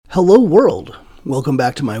Hello world! Welcome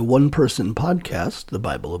back to my one-person podcast, The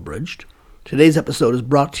Bible Abridged. Today's episode is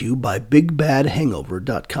brought to you by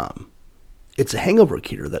BigBadHangover.com. It's a hangover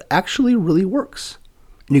cure that actually really works.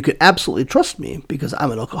 And you can absolutely trust me because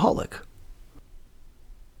I'm an alcoholic.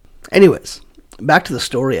 Anyways, back to the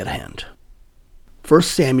story at hand. 1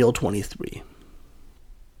 Samuel 23.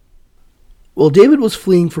 Well, David was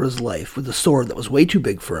fleeing for his life with a sword that was way too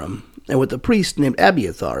big for him, and with a priest named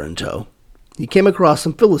Abiathar in tow. He came across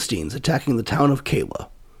some Philistines attacking the town of Keilah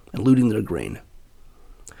and looting their grain.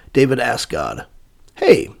 David asked God,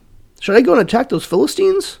 "Hey, should I go and attack those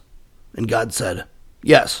Philistines?" And God said,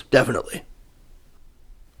 "Yes, definitely."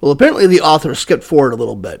 Well, apparently the author skipped forward a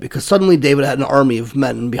little bit because suddenly David had an army of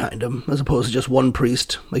men behind him, as opposed to just one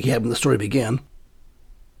priest, like he had when the story began.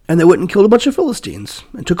 And they went and killed a bunch of Philistines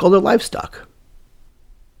and took all their livestock.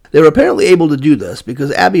 They were apparently able to do this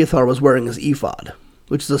because Abiathar was wearing his ephod,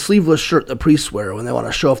 which is a sleeveless shirt that priests wear when they want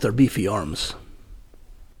to show off their beefy arms.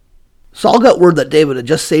 Saul got word that David had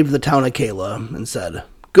just saved the town of Keilah and said,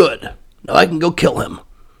 "Good, now I can go kill him."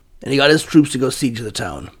 And he got his troops to go siege the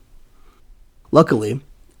town. Luckily,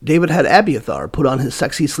 David had Abiathar put on his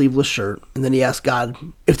sexy sleeveless shirt, and then he asked God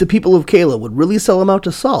if the people of Keilah would really sell him out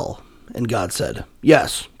to Saul. And God said,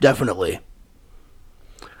 "Yes, definitely."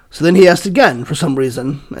 So then he asked again for some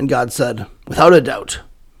reason, and God said, "Without a doubt."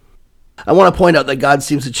 I want to point out that God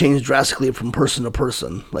seems to change drastically from person to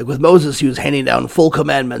person. Like with Moses, he was handing down full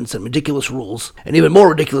commandments and ridiculous rules, and even more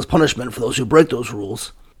ridiculous punishment for those who break those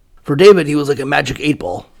rules. For David, he was like a magic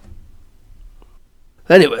 8-ball.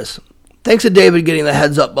 Anyways, thanks to David getting the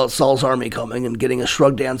heads up about Saul's army coming and getting a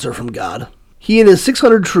shrugged answer from God, he and his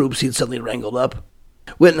 600 troops he'd suddenly wrangled up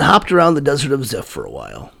went and hopped around the desert of Ziph for a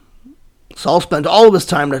while. Saul spent all of his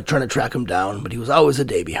time trying to track him down, but he was always a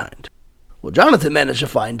day behind. Well, Jonathan managed to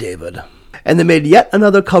find David, and they made yet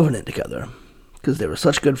another covenant together, because they were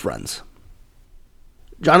such good friends.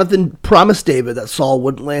 Jonathan promised David that Saul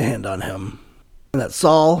wouldn't lay a hand on him, and that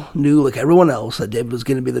Saul knew, like everyone else, that David was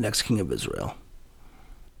going to be the next king of Israel.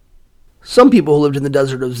 Some people who lived in the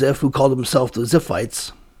desert of Ziph, who called themselves the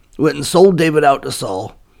Ziphites, went and sold David out to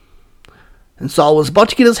Saul, and Saul was about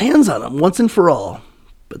to get his hands on him once and for all.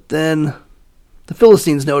 But then the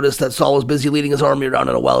Philistines noticed that Saul was busy leading his army around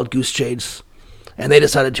on a wild goose chase, and they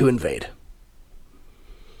decided to invade.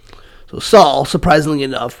 So Saul, surprisingly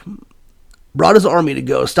enough, brought his army to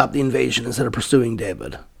go stop the invasion instead of pursuing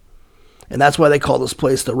David. And that's why they call this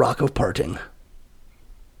place the Rock of Parting.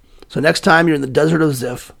 So next time you're in the desert of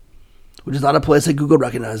Ziph, which is not a place that Google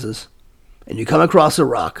recognizes, and you come across a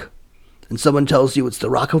rock, and someone tells you it's the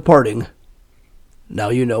Rock of Parting, now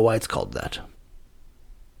you know why it's called that.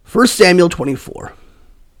 1 Samuel 24.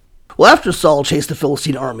 Well, after Saul chased the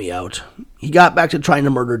Philistine army out, he got back to trying to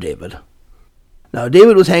murder David. Now,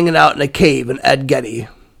 David was hanging out in a cave in En Gedi.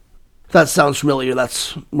 If that sounds familiar,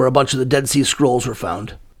 that's where a bunch of the Dead Sea Scrolls were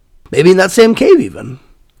found. Maybe in that same cave, even.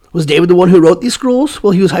 Was David the one who wrote these scrolls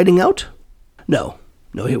while he was hiding out? No,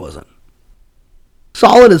 he wasn't.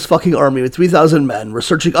 Saul and his fucking army with 3,000 men were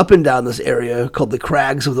searching up and down this area called the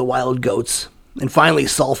Crags of the Wild Goats, and finally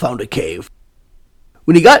Saul found a cave.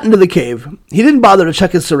 When he got into the cave, he didn't bother to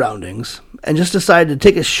check his surroundings, and just decided to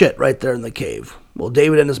take a shit right there in the cave, while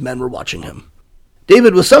David and his men were watching him.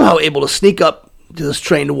 David was somehow able to sneak up to this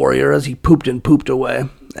trained warrior as he pooped and pooped away,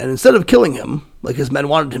 and instead of killing him, like his men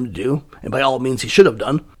wanted him to do, and by all means he should have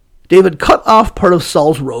done, David cut off part of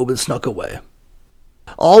Saul's robe and snuck away.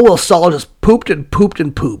 All while Saul just pooped and pooped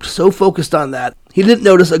and pooped, so focused on that, he didn't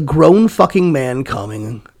notice a grown fucking man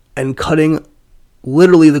coming and cutting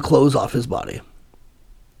literally the clothes off his body.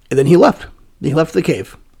 And then he left. He left the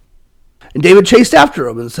cave. And David chased after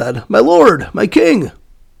him and said, "My lord, my king,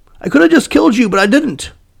 I could have just killed you, but I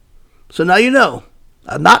didn't. So now you know,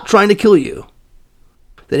 I'm not trying to kill you."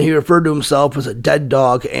 Then he referred to himself as a dead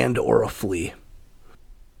dog and or a flea.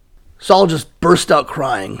 Saul just burst out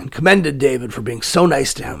crying and commended David for being so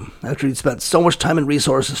nice to him after he'd spent so much time and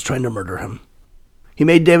resources trying to murder him. He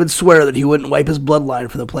made David swear that he wouldn't wipe his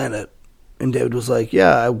bloodline from the planet. And David was like,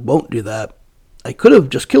 "Yeah, I won't do that. I could have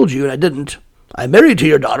just killed you, and I didn't. I'm married to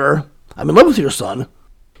your daughter. I'm in love with your son.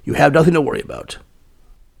 You have nothing to worry about."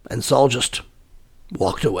 And Saul just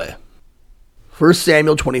walked away. 1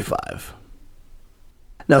 Samuel 25.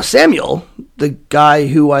 Now Samuel, the guy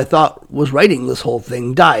who I thought was writing this whole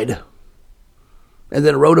thing, died. And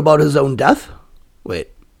then wrote about his own death? Wait.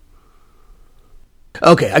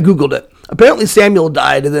 Okay, I googled it. Apparently Samuel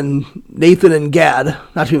died, and then Nathan and Gad,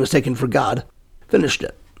 not to be mistaken for God, finished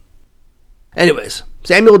it. Anyways,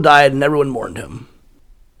 Samuel died and everyone mourned him.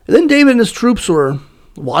 And then David and his troops were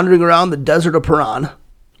wandering around the desert of Paran,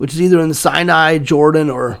 which is either in Sinai, Jordan,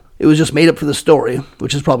 or It was just made up for the story,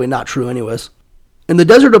 which is probably not true anyways. In the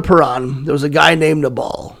desert of Paran, there was a guy named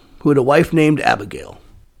Nabal, who had a wife named Abigail,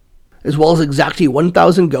 as well as exactly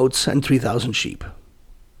 1,000 goats and 3,000 sheep.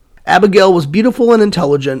 Abigail was beautiful and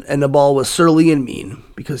intelligent, and Nabal was surly and mean,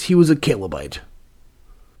 because he was a Calebite.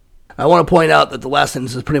 I want to point out that the last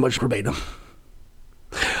sentence is pretty much verbatim.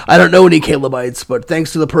 I don't know any Calebites, but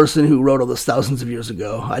thanks to the person who wrote all this thousands of years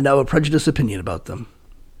ago, I now have a prejudiced opinion about them.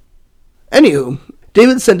 Anywho,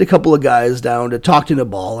 David sent a couple of guys down to talk to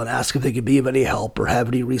Nabal and ask if they could be of any help or have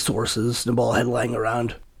any resources Nabal had lying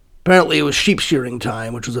around. Apparently it was sheep shearing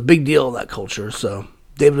time, which was a big deal in that culture, so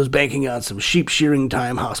David was banking on some sheep shearing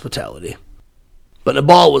time hospitality. But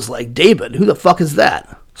Nabal was like, David, who the fuck is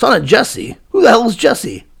that? Son of Jesse? Who the hell is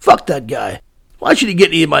Jesse? Fuck that guy. Why should he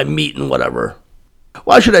get any of my meat and whatever?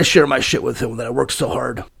 Why should I share my shit with him that I worked so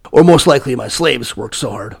hard? Or most likely my slaves worked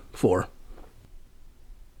so hard for.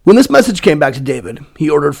 When this message came back to David, he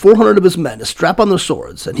ordered 400 of his men to strap on their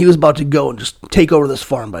swords, and he was about to go and just take over this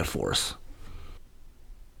farm by force.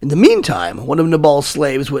 In the meantime, one of Nabal's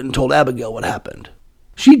slaves went and told Abigail what happened.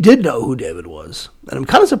 She did know who David was, and I'm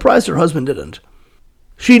kind of surprised her husband didn't.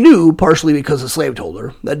 She knew, partially because the slave told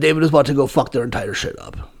her, that David was about to go fuck their entire shit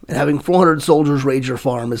up, and having 400 soldiers raid your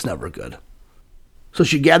farm is never good. So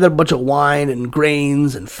she gathered a bunch of wine and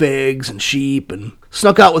grains and figs and sheep and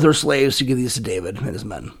snuck out with her slaves to give these to David and his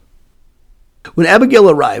men. When Abigail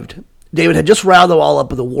arrived, David had just riled them all up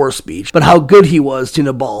with a war speech about how good he was to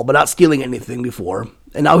Nabal, but not stealing anything before,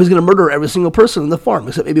 and now he's going to murder every single person in the farm,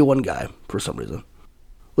 except maybe one guy, for some reason.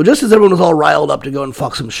 Well, just as everyone was all riled up to go and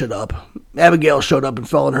fuck some shit up, Abigail showed up and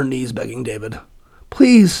fell on her knees begging David,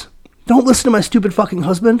 "Please, don't listen to my stupid fucking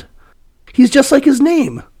husband. He's just like his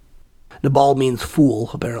name." Nabal means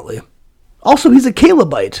fool, apparently. Also, he's a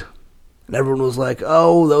Calebite. And everyone was like,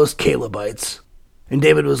 oh, those Calebites. And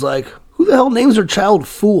David was like, who the hell names their child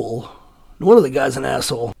Fool? No wonder the guy's an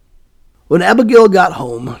asshole. When Abigail got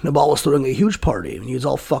home, Nabal was throwing a huge party, and he was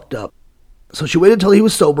all fucked up. So she waited till he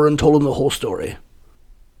was sober and told him the whole story.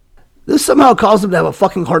 This somehow caused him to have a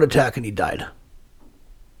fucking heart attack, and he died.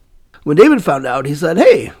 When David found out, he said,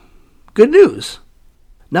 hey, good news.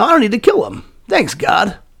 Now I don't need to kill him. Thanks,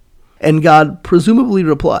 God. And God presumably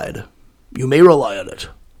replied, you may rely on it.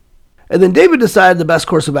 And then David decided the best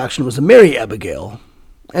course of action was to marry Abigail,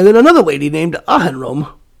 and then another lady named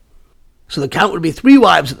Ahinoam. So the count would be 3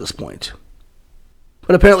 wives at this point.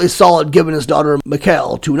 But apparently Saul had given his daughter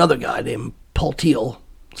Michal to another guy named Paltiel,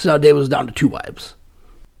 so now David was down to 2 wives.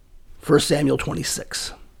 1 Samuel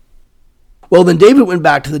 26. Well, then David went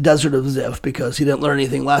back to the desert of Ziph because he didn't learn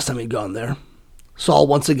anything last time he'd gone there. Saul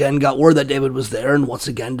once again got word that David was there and once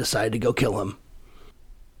again decided to go kill him.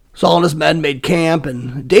 Saul and his men made camp,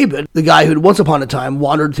 and David, the guy who'd once upon a time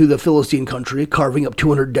wandered through the Philistine country, carving up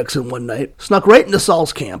 200 dicks in one night, snuck right into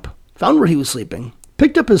Saul's camp, found where he was sleeping,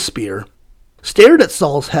 picked up his spear, stared at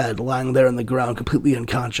Saul's head lying there on the ground completely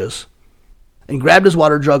unconscious, and grabbed his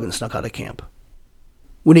water jug and snuck out of camp.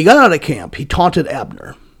 When he got out of camp, he taunted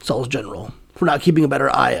Abner, Saul's general, for not keeping a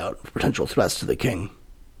better eye out for potential threats to the king.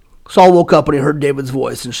 Saul woke up when he heard David's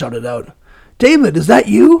voice and shouted out, David, is that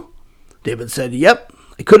you? David said, yep,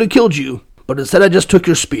 I could have killed you, but instead I just took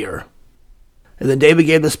your spear. And then David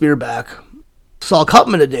gave the spear back. Saul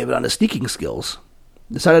complimented David on his sneaking skills,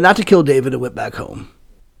 decided not to kill David and went back home.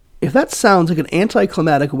 If that sounds like an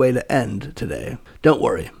anticlimactic way to end today, don't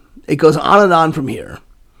worry. It goes on and on from here.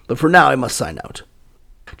 But for now, I must sign out.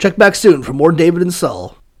 Check back soon for more David and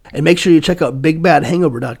Saul, and make sure you check out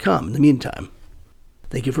BigBadHangover.com in the meantime.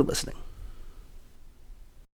 Thank you for listening.